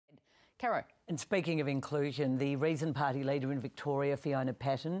Caro. And speaking of inclusion, the Reason Party leader in Victoria, Fiona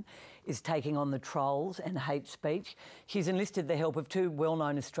Patten, is taking on the trolls and hate speech. She's enlisted the help of two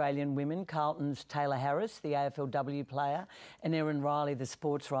well-known Australian women, Carlton's Taylor Harris, the AFLW player, and Erin Riley, the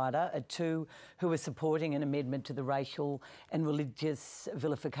sports writer, two who are supporting an amendment to the racial and religious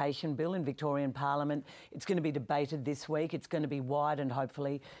vilification bill in Victorian Parliament. It's going to be debated this week. It's going to be widened,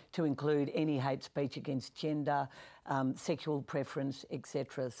 hopefully, to include any hate speech against gender, sexual preference,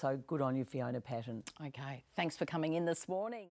 etc. So good on you, Fiona Patten. Okay, thanks for coming in this morning.